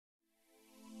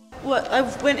I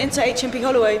went into HMP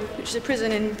Holloway, which is a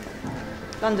prison in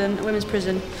London, a women's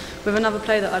prison, with another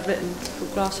play that I'd written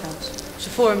called Glass House. It's a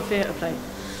forum theatre play.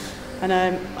 And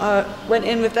I went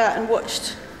in with that and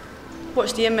watched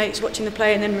the inmates watching the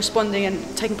play and then responding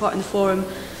and taking part in the forum.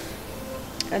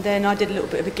 And then I did a little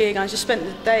bit of a gig. I just spent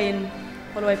the day in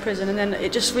Holloway prison, and then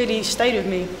it just really stayed with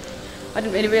me. I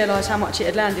didn't really realise how much it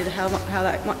had landed, how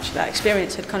much that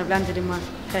experience had kind of landed in my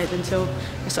head until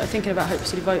I started thinking about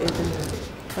Hopelessly Devoted. And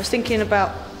I was thinking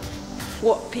about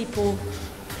what people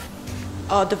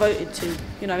are devoted to,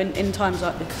 you know, in times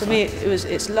like this. For me,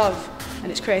 it's love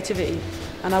and it's creativity.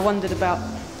 And I wondered about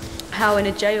how in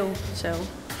a jail cell,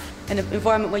 in an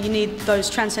environment where you need those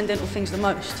transcendental things the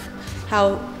most,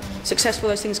 how successful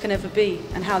those things can ever be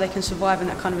and how they can survive in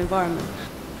that kind of environment.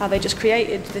 How they just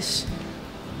created this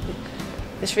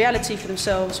reality for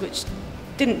themselves which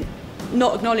didn't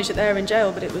not acknowledge that they were in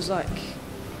jail, but it was like,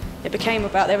 it became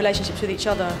about their relationships with each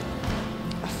other.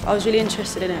 I was really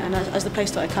interested in it, and as the play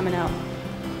started coming out,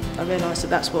 I realised that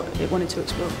that's what it wanted to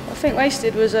explore. I think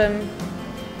Wasted was, it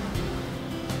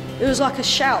was like a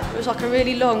shout. It was like a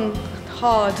really long,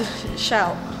 hard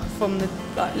shout from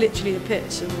literally the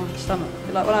pits of my stomach.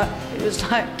 Like it was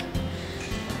like,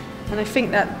 and I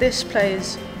think that this play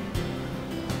is,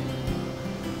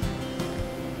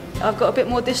 I've got a bit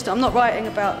more distance. I'm not writing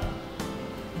about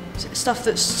stuff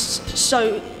that's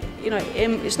so, you know,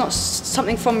 it's not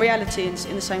something from reality in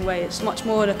the same way. It's much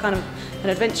more a kind of an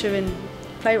adventure in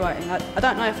playwriting. I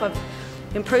don't know if I've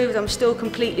improved. I'm still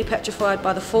completely petrified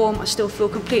by the form. I still feel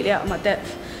completely out of my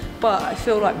depth. But I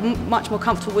feel like much more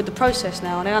comfortable with the process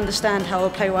now, and I understand how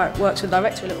a playwright works with a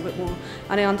director a little bit more,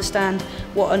 and I understand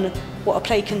what a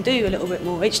play can do a little bit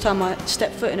more. Each time I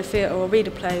step foot in a theatre or read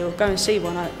a play or go and see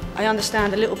one, I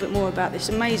understand a little bit more about this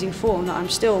amazing form that I'm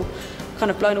still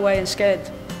kind of blown away and scared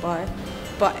by.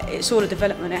 But it's all a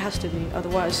development. It has to be.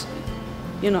 Otherwise,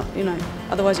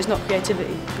 otherwise it's not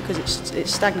creativity, because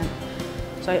it's stagnant.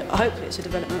 So I hope it's a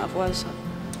development. Otherwise,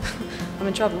 I'm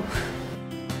in trouble.